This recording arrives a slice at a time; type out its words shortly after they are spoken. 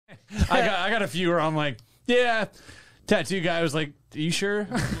I got a few where I'm like, yeah. Tattoo guy was like, are you sure?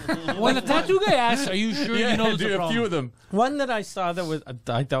 When the tattoo guy asks, are you sure you know the a problem? few of them. One that I saw that was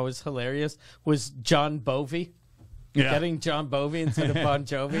I thought was hilarious was John Bovey. Yeah. Getting John Bovey instead of Bon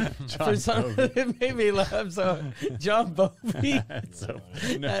Jovi. For some reason, it made me laugh. So, John Bovey. And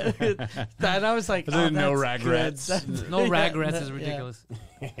I was like, no regrets. No regrets is ridiculous.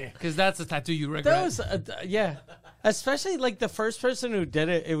 Because that's a tattoo you regret. That was, yeah. Especially like the first person who did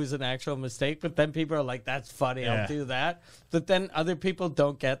it, it was an actual mistake. But then people are like, that's funny, I'll do that. But then other people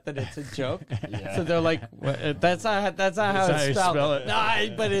don't get that it's a joke. So they're like, that's not how it's spelled. Nah,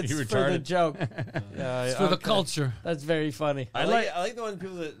 but it's for the joke. It's for the culture. That's very funny. I like the one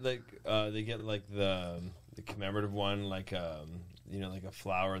people that like they get like the commemorative one, like like a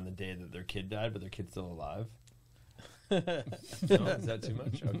flower on the day that their kid died, but their kid's still alive. No, is that too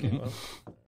much? Okay, well.